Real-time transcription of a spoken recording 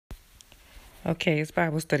Okay, it's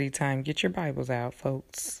Bible study time. Get your Bibles out,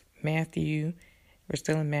 folks. Matthew, we're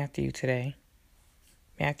still in Matthew today.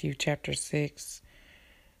 Matthew chapter 6,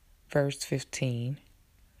 verse 15.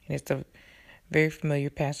 And it's a very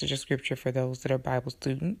familiar passage of scripture for those that are Bible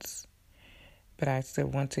students. But I still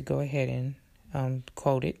want to go ahead and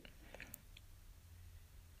quote it.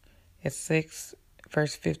 It's 6,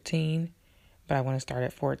 verse 15, but I want to start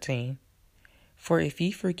at 14. For if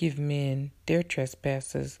ye forgive men their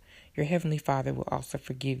trespasses, your heavenly Father will also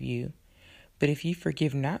forgive you. But if ye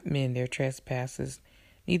forgive not men their trespasses,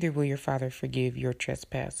 neither will your Father forgive your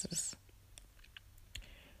trespasses.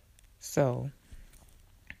 So,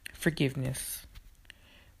 forgiveness.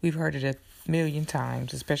 We've heard it a million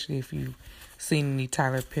times, especially if you've seen any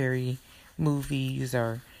Tyler Perry movies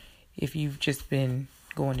or if you've just been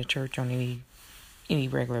going to church on any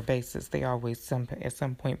regular basis. They always at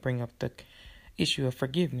some point bring up the issue of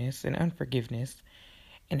forgiveness and unforgiveness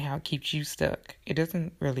and how it keeps you stuck. It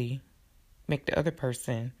doesn't really make the other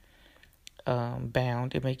person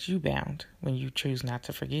bound. It makes you bound when you choose not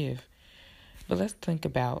to forgive. But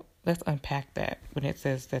let's unpack that when it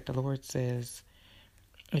says that the Lord says,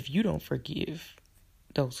 if you don't forgive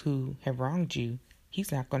those who have wronged you,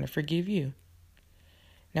 He's not going to forgive you.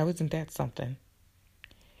 Now, isn't that something?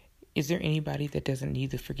 Is there anybody that doesn't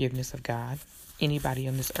need the forgiveness of God? Anybody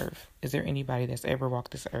on this earth? Is there anybody that's ever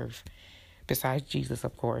walked this earth, besides Jesus,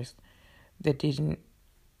 of course, that didn't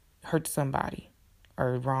hurt somebody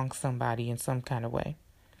or wrong somebody in some kind of way?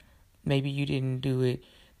 Maybe you didn't do it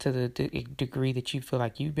to the degree that you feel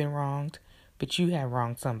like you've been wronged, but you have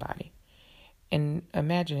wronged somebody. And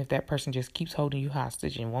imagine if that person just keeps holding you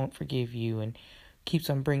hostage and won't forgive you and keeps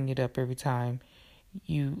on bringing it up every time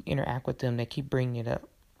you interact with them. They keep bringing it up.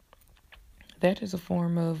 That is a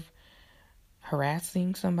form of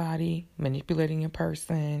harassing somebody, manipulating a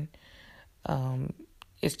person.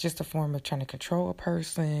 It's just a form of trying to control a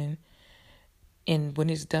person. And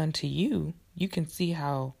when it's done to you, you can see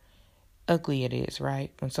how ugly it is,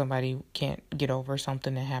 right? When somebody can't get over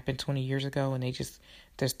something that happened 20 years ago and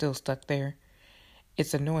they're still stuck there.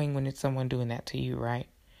 It's annoying when it's someone doing that to you, right?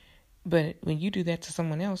 But when you do that to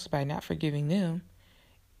someone else by not forgiving them,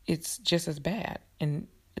 it's just as bad. And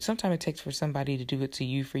sometimes it takes for somebody to do it to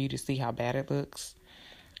you for you to see how bad it looks.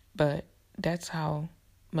 But that's how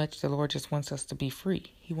much the Lord just wants us to be free.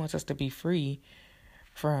 He wants us to be free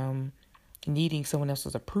from needing someone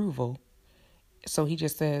else's approval. So he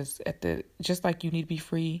just says, just like you need to be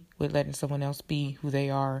free with letting someone else be who they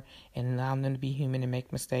are and allowing them to be human and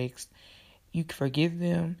make mistakes, you forgive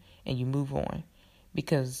them and you move on.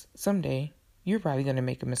 Because someday you're probably going to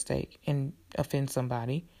make a mistake and offend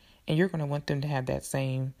somebody, and you're going to want them to have that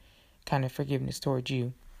same kind of forgiveness towards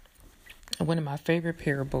you. And one of my favorite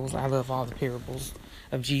parables, I love all the parables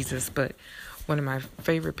of Jesus, but one of my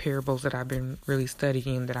favorite parables that I've been really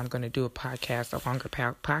studying that I'm going to do a longer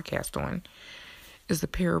podcast on, is the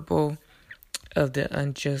parable of the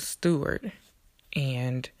unjust steward.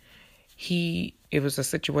 And it was a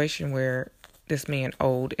situation where this man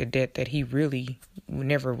owed a debt that he really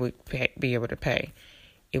never would be able to pay.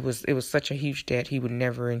 It was such a huge debt, he would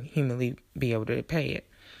never humanly be able to pay it.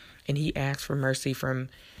 And he asked for mercy from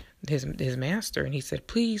his master, and he said,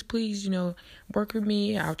 please, work with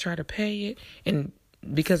me, I'll try to pay it. And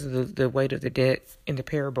because of the weight of the debt in the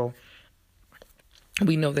parable,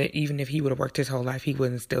 we know that even if he would have worked his whole life, he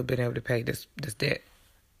wouldn't still been able to pay this debt.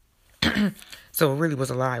 So it really was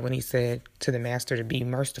a lie when he said to the master to be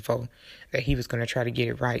merciful, that he was going to try to get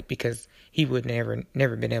it right, because he would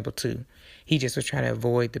never been able to. He just was trying to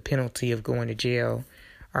avoid the penalty of going to jail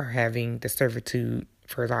or having the servitude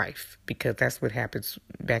for life, because that's what happens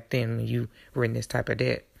back then when you were in this type of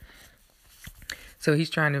debt. So he's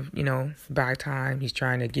trying to, buy time. He's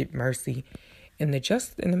trying to get mercy. And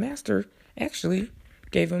the master actually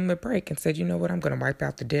gave him a break and said, you know what, I'm going to wipe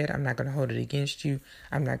out the debt. I'm not going to hold it against you.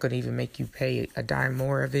 I'm not going to even make you pay a dime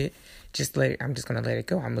more of it. I'm just going to let it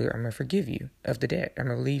go. I'm going to forgive you of the debt. I'm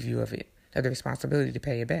going to relieve you of the responsibility to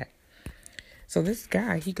pay it back. So this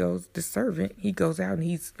guy, this servant, he goes out and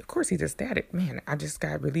he's ecstatic. Man, I just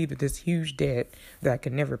got relieved of this huge debt that I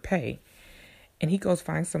could never pay. And he goes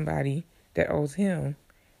find somebody that owes him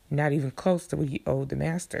not even close to what he owed the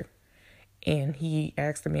master. And he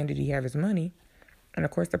asked the man, did he have his money? And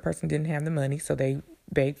of course, the person didn't have the money, so they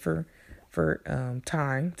begged for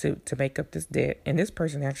time to make up this debt. And this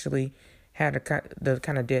person actually had the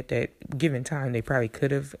kind of debt that, given time, they probably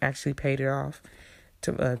could have actually paid it off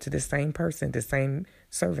to the same person, the same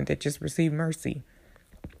servant that just received mercy.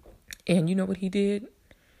 And you know what he did?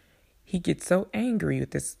 He gets so angry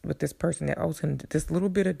with this person that owes him this little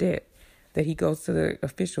bit of debt that he goes to the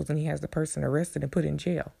officials and he has the person arrested and put in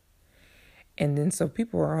jail. And then so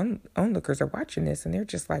people are onlookers are watching this, and they're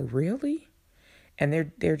just like, really? And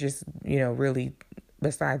they're just, really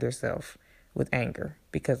beside themselves with anger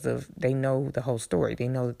because they know the whole story. They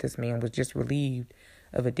know that this man was just relieved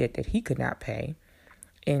of a debt that he could not pay.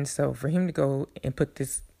 And so for him to go and put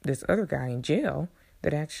this other guy in jail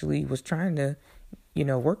that actually was trying to,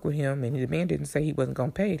 work with him, and the man didn't say he wasn't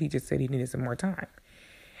going to pay it. He just said he needed some more time.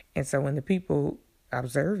 And so when the people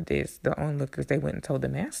observed this, the onlookers, they went and told the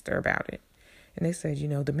master about it. And they said,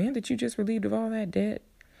 the man that you just relieved of all that debt,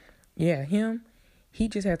 yeah, he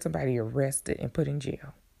just had somebody arrested and put in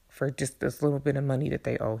jail for just this little bit of money that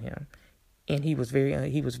they owe him. And he was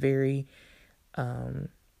very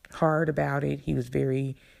hard about it. He was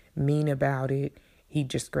very mean about it. He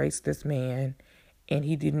disgraced this man, and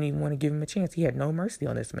he didn't even want to give him a chance. He had no mercy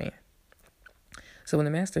on this man. So when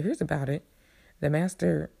the master hears about it, the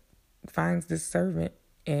master finds this servant,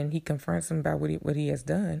 and he confronts him about what he has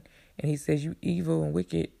done. And he says, you evil and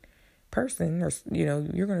wicked person, or,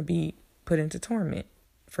 you're going to be put into torment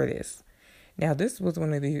for this. Now, this was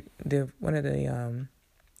one of the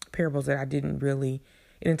parables that it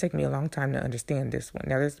didn't take me a long time to understand this one.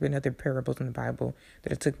 Now, there's been other parables in the Bible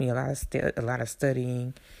that it took me a lot of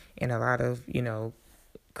studying and a lot of,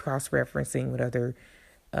 cross-referencing with other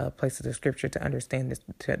places of Scripture to understand this,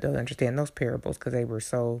 to understand those parables, because they were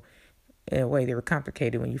so, in a way, they were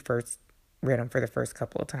complicated when you first read them for the first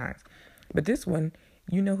couple of times. But this one,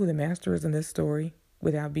 you know who the master is in this story.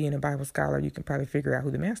 Without being a Bible scholar, you can probably figure out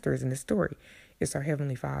who the master is in this story. It's our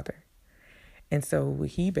Heavenly Father. And so what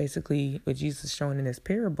Jesus is showing in this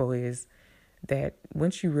parable is that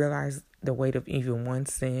once you realize the weight of even one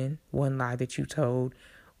sin, one lie that you told,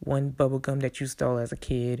 one bubble gum that you stole as a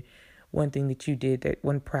kid, one thing that you did, that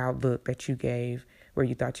one proud look that you gave where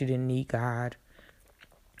you thought you didn't need God,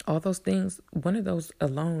 all those things, one of those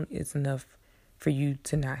alone is enough for you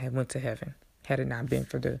to not have went to heaven, had it not been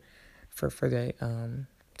for the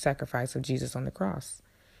sacrifice of Jesus on the cross.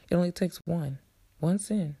 It only takes one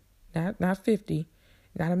sin, not 50,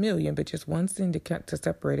 not 1,000,000, but just one sin to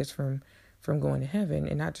separate us from going to heaven,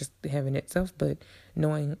 and not just heaven itself, but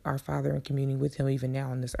knowing our Father and communing with Him even now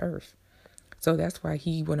on this earth. So that's why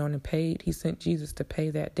He went on and paid. He sent Jesus to pay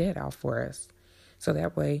that debt out for us. So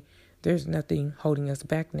that way, there's nothing holding us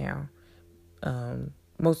back now.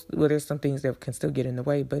 There's some things that can still get in the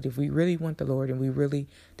way, but if we really want the Lord and we really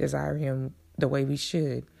desire Him the way we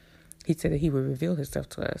should, He said that He would reveal Himself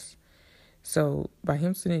to us. So by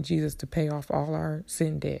Him sending Jesus to pay off all our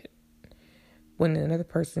sin debt, when another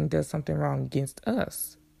person does something wrong against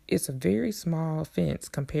us, it's a very small offense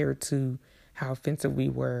compared to how offensive we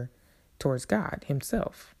were towards God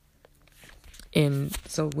Himself. And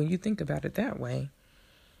so when you think about it that way,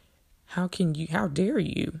 how dare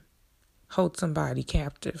you hold somebody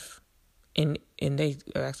captive, and they've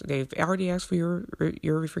already asked for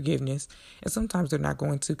your forgiveness, and sometimes they're not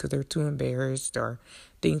going to because they're too embarrassed, or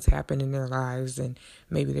things happen in their lives, and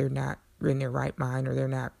maybe they're not in their right mind, or they're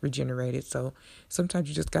not regenerated. So sometimes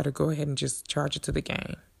you just got to go ahead and just charge it to the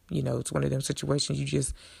game. It's one of them situations you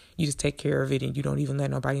just take care of it, and you don't even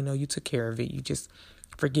let nobody know you took care of it. You just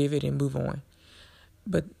forgive it and move on.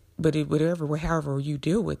 But however you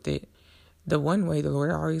deal with it, the one way the Lord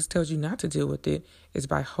always tells you not to deal with it is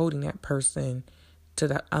by holding that person to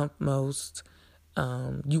the utmost.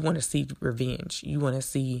 You want to see revenge. You want to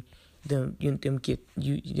see them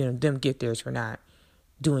get theirs for not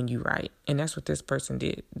doing you right. And that's what this person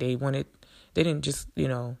did. They didn't just,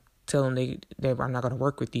 tell them I'm not going to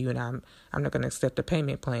work with you, and I'm not going to accept the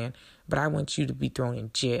payment plan, but I want you to be thrown in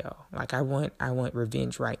jail. Like I want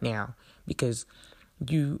revenge right now because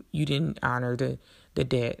you didn't honor the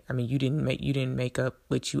debt. I mean, you didn't make up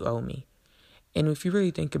what you owe me. And if you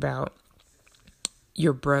really think about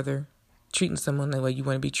your brother treating someone the way you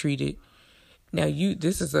want to be treated, now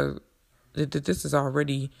this is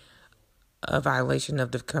already a violation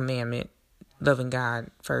of the commandment, loving God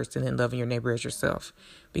first and then loving your neighbor as yourself,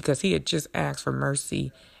 because he had just asked for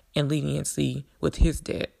mercy and leniency with his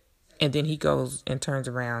debt. And then he goes and turns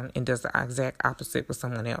around and does the exact opposite with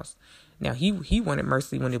someone else. Now, he wanted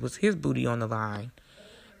mercy when it was his booty on the line,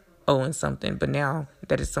 owing something. But now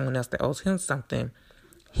that it's someone else that owes him something,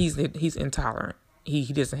 he's intolerant.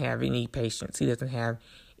 He doesn't have any patience. He doesn't have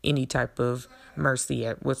any type of mercy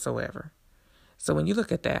whatsoever. So when you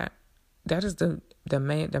look at that, that is the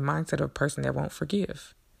mindset of a person that won't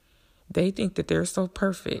forgive. They think that they're so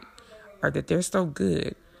perfect, or that they're so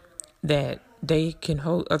good, that they can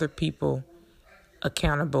hold other people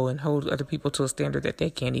accountable and hold other people to a standard that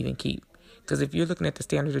they can't even keep. Because if you're looking at the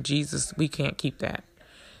standard of Jesus, we can't keep that.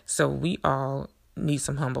 So we all need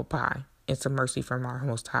some humble pie and some mercy from our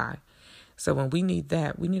Most High. So when we need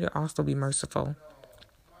that, we need to also be merciful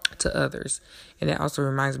to others. And that also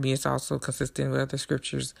reminds me, it's also consistent with other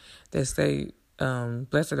scriptures that say,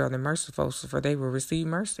 blessed are the merciful, for they will receive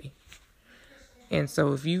mercy. And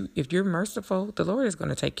so if you're merciful, the Lord is going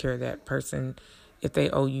to take care of that person. If they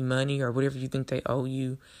owe you money or whatever you think they owe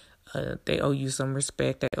you some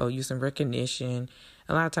respect, they owe you some recognition.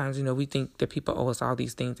 A lot of times, we think that people owe us all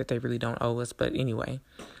these things that they really don't owe us. But anyway,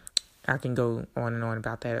 I can go on and on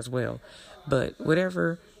about that as well. But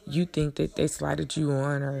whatever you think that they slighted you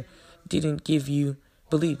on or didn't give you,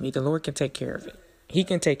 believe me, the Lord can take care of it. He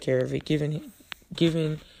can take care of it, given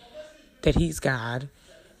that He's God.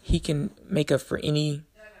 He can make up for anything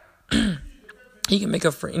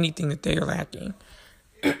that they are lacking.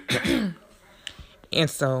 And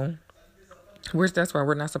so that's why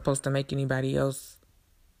we're not supposed to make anybody else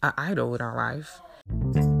an idol in our life.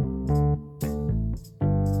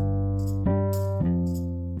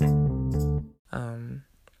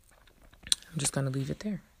 I'm just going to leave it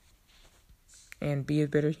there. And be a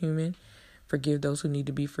better human. Forgive those who need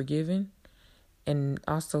to be forgiven. And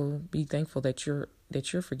also be thankful that you're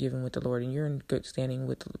forgiven with the Lord and you're in good standing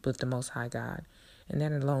with the Most High God. And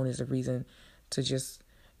that alone is a reason to just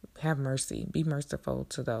have mercy. Be merciful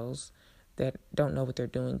to those that don't know what they're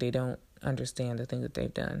doing. They don't understand the thing that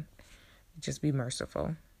they've done. Just be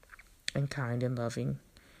merciful and kind and loving.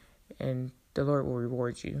 And the Lord will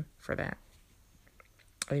reward you for that.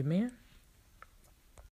 Amen.